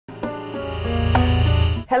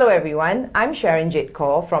Hello everyone, I'm Sharanjit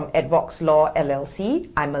Kaur from Advox Law LLC.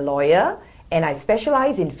 I'm a lawyer and I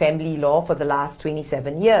specialize in family law for the last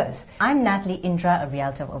 27 years. I'm Natalie, Indra, a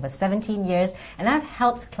Realtor of over 17 years, and I've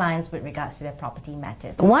helped clients with regards to their property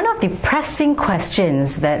matters. One of the pressing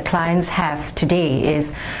questions that clients have today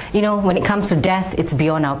is, when it comes to death, it's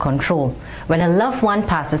beyond our control. When a loved one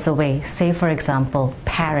passes away, say for example,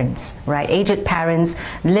 parents, right? Aged parents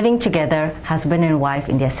living together, husband and wife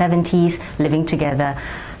in their 70s, living together,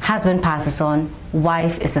 husband passes on,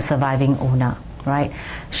 wife is the surviving owner. Right?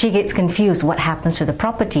 She gets confused what happens to the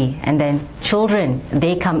property, and then children,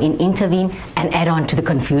 they come in, intervene and add on to the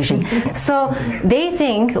confusion. So they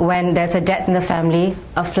think when there's a death in the family,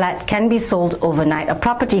 a flat can be sold overnight, a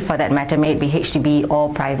property for that matter, may it be HDB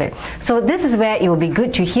or private. So this is where it will be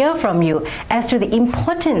good to hear from you as to the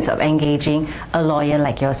importance of engaging a lawyer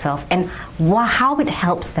like yourself and how it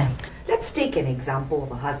helps them. Let's take an example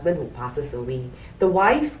of a husband who passes away. The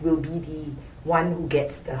wife will be the one who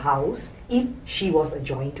gets the house if she was a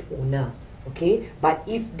joint owner, okay? But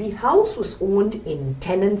if the house was owned in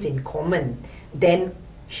tenants in common, then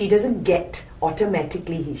she doesn't get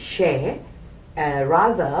automatically his share.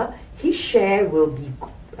 Rather, his share will be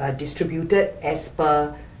distributed as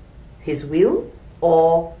per his will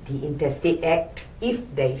or the Intestate Act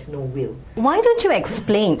if there is no will. Why don't you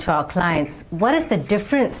explain to our clients what is the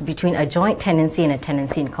difference between a joint tenancy and a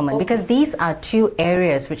tenancy in common? Okay. Because these are two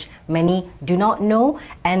areas which many do not know,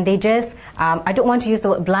 and they just, I don't want to use the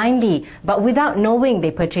word blindly, but without knowing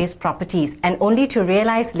they purchase properties, and only to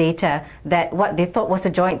realize later that what they thought was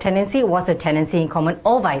a joint tenancy was a tenancy in common,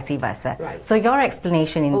 or vice versa. Right. So your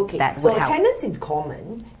explanation in that would help. So tenants in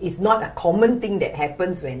common is not a common thing that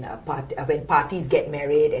happens when parties get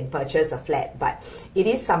married and purchase a flat, but it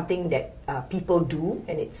is something that people do,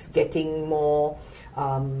 and it's getting more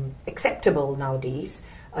acceptable nowadays.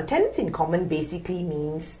 Tenants in common basically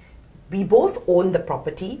means we both own the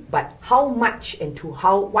property, but how much and to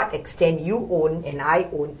what extent you own and I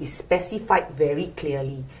own is specified very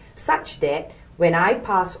clearly, such that when I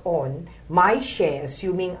pass on, my share,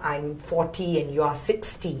 assuming I'm 40 and you are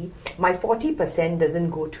 60, my 40% doesn't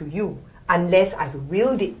go to you unless I've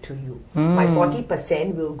willed it to you. My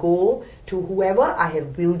 40% will go to whoever I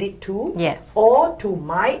have willed it to, yes, or to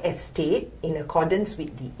my estate in accordance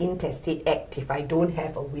with the Intestate Act if I don't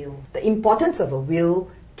have a will. The importance of a will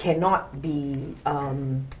cannot be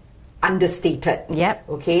understated. Yep.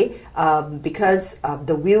 Okay, because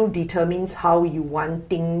the will determines how you want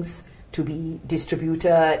things to be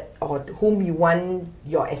distributed or whom you want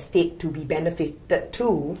your estate to be benefited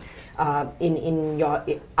to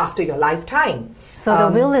after your lifetime. So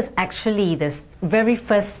the will is actually this very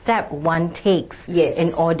first step one takes, yes,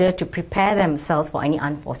 in order to prepare themselves for any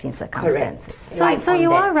unforeseen circumstances. Correct. So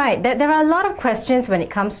you are right that there are a lot of questions when it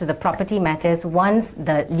comes to the property matters once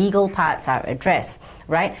the legal parts are addressed,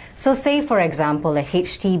 right? So say for example a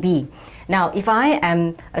HTB. Now, if I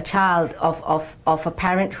am a child of a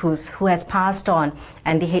parent who has passed on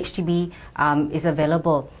and the HDB is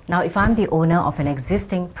available, now if I'm the owner of an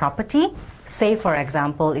existing property, say for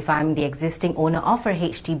example, if I'm the existing owner of a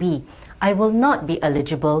HDB, I will not be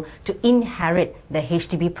eligible to inherit the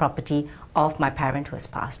HDB property of my parent who has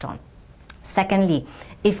passed on. Secondly,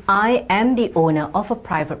 if I am the owner of a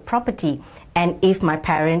private property and if my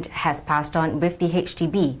parent has passed on with the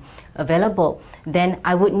HDB available, then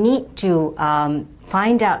I would need to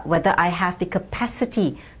find out whether I have the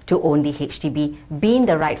capacity to own the HDB, being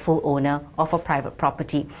the rightful owner of a private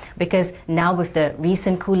property. Because now with the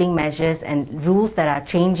recent cooling measures and rules that are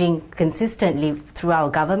changing consistently through our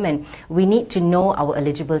government, we need to know our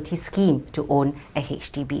eligibility scheme to own a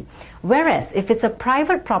HDB. Whereas if it's a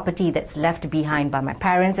private property that's left behind by my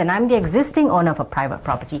parents and I'm the existing owner of a private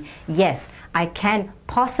property, yes, I can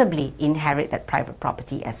possibly inherit that private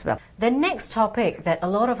property as well. The next topic that a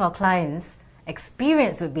lot of our clients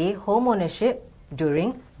experience would be home ownership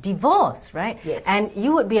during divorce, right? Yes. And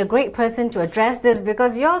you would be a great person to address this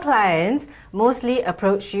because your clients mostly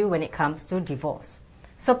approach you when it comes to divorce.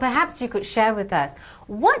 So perhaps you could share with us,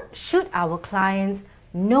 what should our clients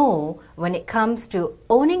know when it comes to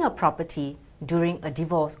owning a property during a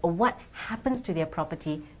divorce, or what happens to their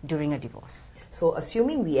property during a divorce? So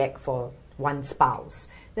assuming we act for one spouse,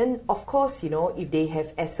 then of course, if they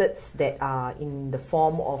have assets that are in the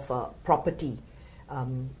form of a property,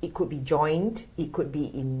 it could be joint, it could be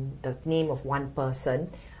in the name of one person,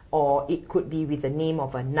 or it could be with the name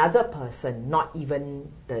of another person, not even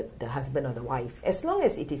the husband or the wife. As long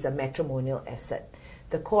as it is a matrimonial asset,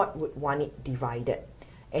 the court would want it divided.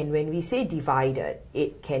 And when we say divided,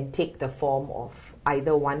 it can take the form of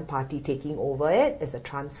either one party taking over it as a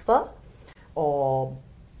transfer, or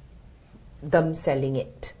them selling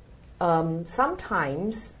it.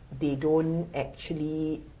 Sometimes they don't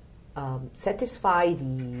actually satisfy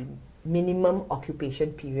the minimum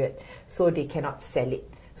occupation period, so they cannot sell it.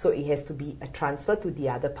 So it has to be a transfer to the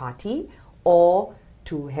other party, or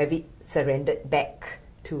to have it surrendered back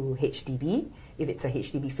to HDB, if it's a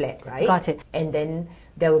HDB flat, right? Got it. And then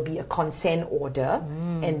there will be a consent order,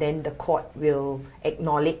 and then the court will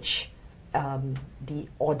acknowledge the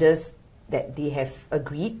orders that they have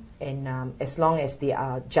agreed, and as long as they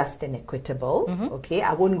are just and equitable, okay,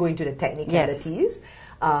 I won't go into the technicalities,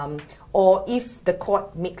 or if the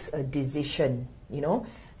court makes a decision, you know,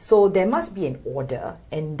 so there must be an order,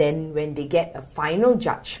 and then when they get a final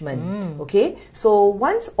judgment, okay, so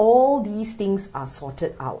once all these things are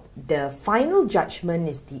sorted out, the final judgment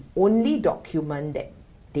is the only document that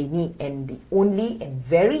they need, and the only and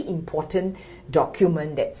very important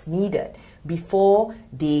document that's needed before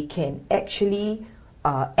they can actually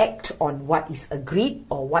act on what is agreed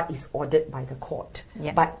or what is ordered by the court.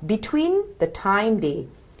 Yeah. But between the time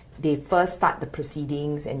they first start the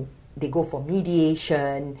proceedings and they go for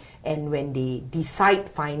mediation, and when they decide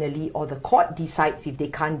finally, or the court decides if they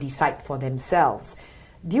can't decide for themselves,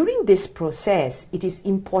 during this process, it is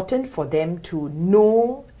important for them to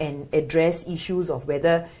know and address issues of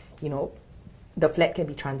whether, you know, the flat can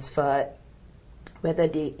be transferred, whether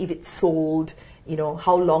if it's sold, you know,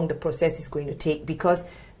 how long the process is going to take, because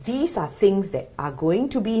these are things that are going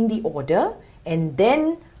to be in the order, and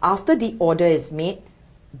then after the order is made,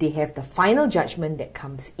 they have the final judgment that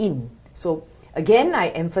comes in. So again, I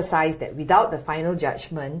emphasize that without the final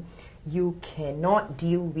judgment, you cannot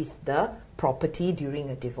deal with the property during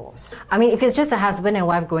a divorce. I mean, if it's just a husband and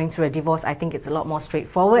wife going through a divorce, I think it's a lot more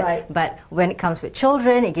straightforward. Right. But when it comes with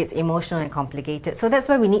children, it gets emotional and complicated. So that's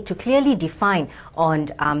why we need to clearly define on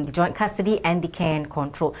the joint custody and the care and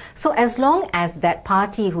control. So as long as that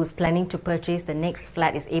party who's planning to purchase the next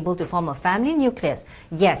flat is able to form a family nucleus,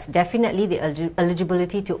 yes, definitely the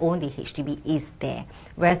eligibility to own the HDB is there.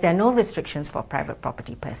 Whereas there are no restrictions for private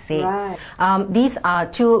property per se. Right. These are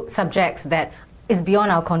two subjects that is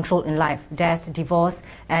beyond our control in life. Death, divorce,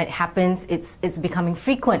 it happens. It's becoming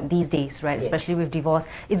frequent these days, right? Yes. Especially with divorce.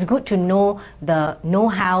 It's good to know the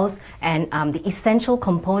know-hows and the essential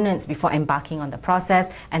components before embarking on the process,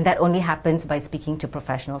 and that only happens by speaking to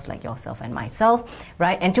professionals like yourself and myself,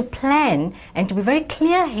 right? And to plan and to be very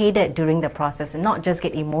clear-headed during the process, and not just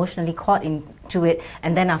get emotionally caught into it,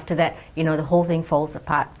 and then after that, you know, the whole thing falls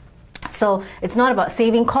apart. So it's not about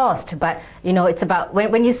saving cost, but, you know, it's about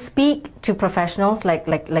when you speak to professionals like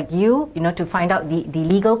you know, to find out the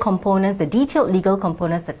legal components, the detailed legal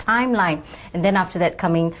components, the timeline, and then after that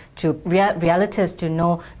coming to realtors to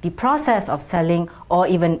know the process of selling or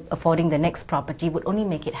even affording the next property would only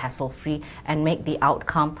make it hassle-free and make the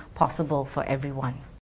outcome possible for everyone.